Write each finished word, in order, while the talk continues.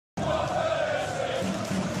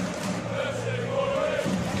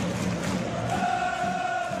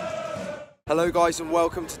Hello guys and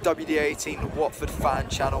welcome to WD18 Watford fan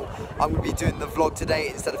channel. I'm going to be doing the vlog today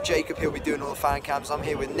instead of Jacob. He'll be doing all the fan cams. I'm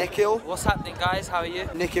here with Nikhil. What's happening guys, how are you?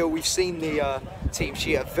 Nikhil, we've seen the team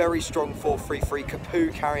sheet, a very strong 4-3-3,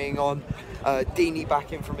 Capu carrying on, Dini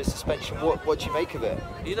back in from his suspension. What do you make of it?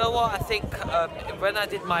 You know what, I think when I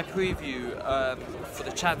did my preview for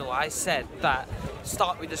the channel, I said that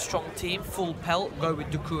start with a strong team, full pelt, go with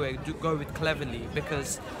Doucouré, go with Cleverly,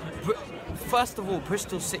 because first of all,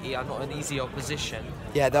 Bristol City are not an easy opposition.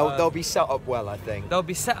 Yeah, they'll be set up well, I think. They'll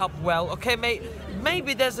be set up well. Okay, mate.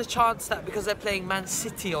 Maybe there's a chance that because they're playing Man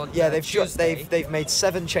City on Tuesday, they've made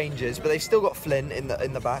 7 changes, but they've still got Flynn in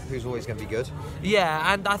the back, who's always going to be good.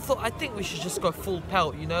 Yeah, and I think we should just go full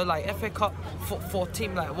pelt. You know, like FA Cup for a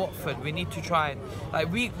team like Watford, we need to try and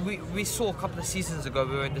like we saw a couple of seasons ago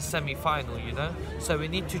we were in the semi-final. You know, so we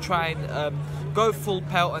need to try and go full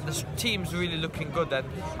pelt, and the team's really looking good.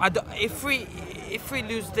 And if we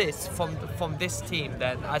lose this from this team,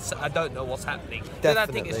 then I don't know what's happening. Then I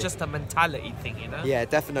think it's just a mentality thing, you know? Yeah,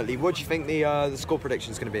 definitely. What do you think the score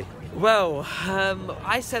prediction is going to be? Well,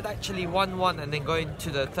 I said actually 1-1 and then going to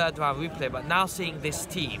the third round replay, but now seeing this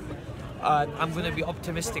team, I'm going to be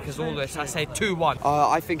optimistic as always. I say 2-1.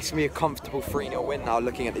 I think it's going to be a comfortable 3-0 win now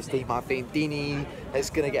looking at this team. I think Dini is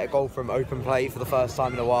going to get a goal from open play for the first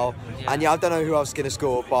time in a while. Yeah. And yeah, I don't know who else is going to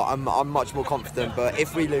score, but I'm much more confident. But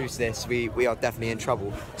if we lose this, we are definitely in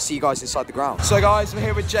trouble. See you guys inside the ground. So guys, I'm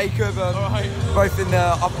here with Jacob, both in the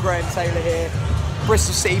Upper Graham Taylor here.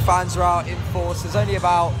 Bristol City fans are out in force. There's only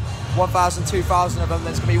about 1,000, 2,000 of them.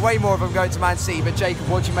 There's going to be way more of them going to Man City. But Jacob,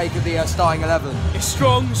 what do you make of the starting 11? It's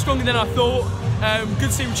stronger than I thought.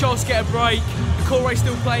 Good to see Charles get a break. ENQUIRIES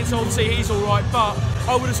still playing, so obviously he's all right. But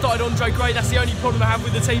I would have started Andre Gray. That's the only problem I have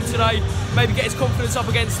with the team today. Maybe get his confidence up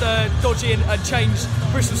against a dodgy and changed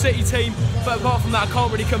Bristol City team. But apart from that, I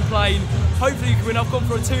can't really complain. Hopefully you can win. I've gone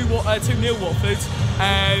for a 2-0 Watford.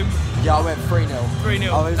 Yeah, I went 3-0. 3-0.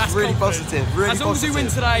 Oh, it was That's really confident. positive. Really as long as we win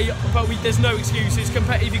today, but there's no excuses.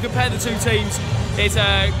 If you compare the two teams, it's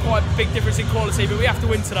quite a big difference in quality, but we have to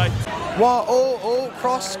win today. What? Oh,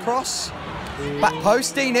 cross. Back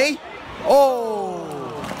post, Dini. Oh,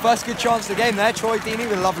 first good chance of the game there. Troy Dini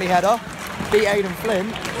with a lovely header. Beat Aidan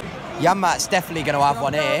Flynn. Janmaat's definitely going to have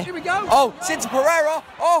one here. Here we go. Oh, Sinta Pereira.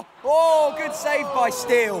 Oh, good save by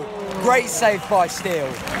Steele. Great save by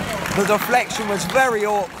Steele. The deflection was very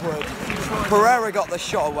awkward. Pereira got the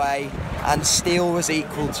shot away and Steele was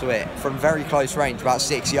equal to it from very close range, about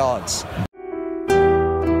 6 yards.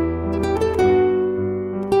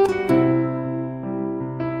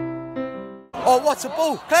 Oh, what a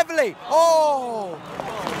ball. Cleverly. Oh,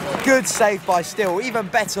 good save by Steele. Even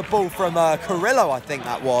better ball from Carrillo, I think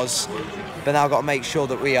that was. But now I've got to make sure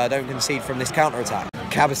that we don't concede from this counter-attack.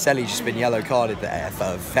 Cabaselli's just been yellow carded there for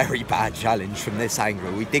a very bad challenge from this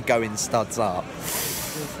angle. We did go in studs up.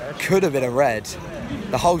 Could have been a red.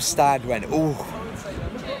 The whole stand went, ooh.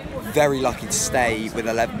 Very lucky to stay with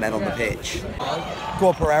 11 men on the pitch. Go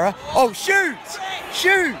on, Pereira. Oh, shoot!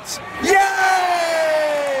 Yay!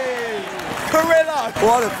 Carrillo!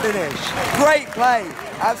 What a finish. Great play.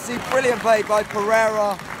 Absolutely brilliant play by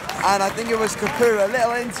Pereira. And I think it was Capu, a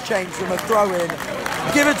little interchange from a throw-in.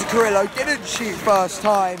 Give it to Carrillo, didn't shoot first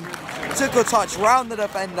time. Took a touch round the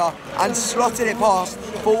defender and slotted it past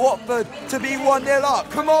for Watford to be 1-0 up.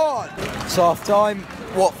 Come on! It's half time.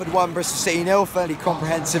 Watford 1, Bristol City 0. Fairly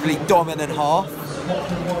comprehensively dominant half.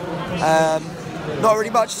 Not really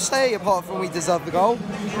much to say apart from we deserve the goal.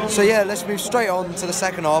 So yeah, let's move straight on to the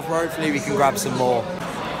second half where hopefully we can grab some more.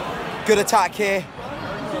 Good attack here.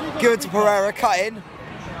 Give it to Pereira, cut in.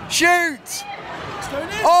 Shoot!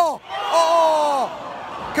 Oh!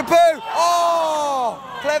 Capu! Oh!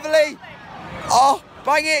 Cleverly! Oh!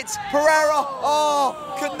 Bang it! Pereira! Oh!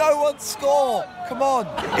 Could no one score? Come on!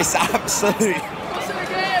 It's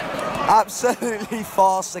absolutely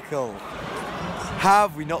farcical.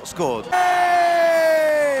 Have we not scored?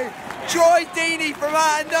 Hey! Troy Dini from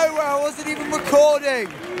out of nowhere. I wasn't even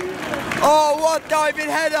recording. Oh, what diving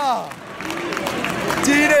header!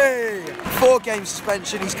 Dini! 4-game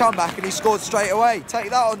suspension, he's come back and he scored straight away. Take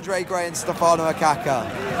that, Andre Gray and Stefano Akaka.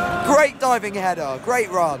 Great diving header, great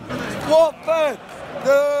run. Watford!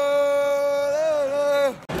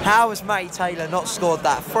 How has Matty Taylor not scored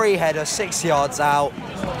that free header 6 yards out?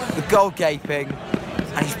 The goal gaping,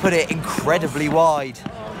 and he's put it incredibly wide.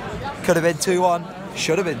 Could have been 2-1,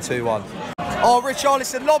 should have been 2-1. Oh,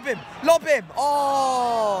 Richarlison, lob him!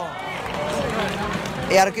 Oh!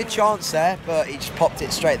 He had a good chance there, but he just popped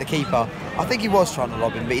it straight at the keeper. I think he was trying to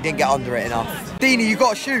lob him, but he didn't get under it enough. Dini, you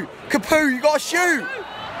got to shoot. Capu, you got to shoot.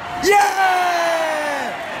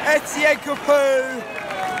 Yeah! Etienne Capu.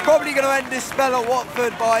 Probably going to end this spell at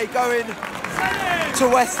Watford by going to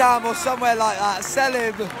West Ham or somewhere like that. Sell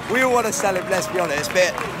him. We all want to sell him, let's be honest,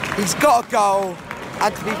 but he's got a goal,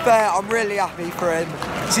 and to be fair, I'm really happy for him.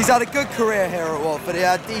 He's had a good career here at Watford. He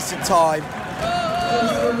had a decent time.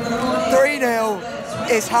 3-0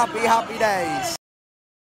 is happy, happy days.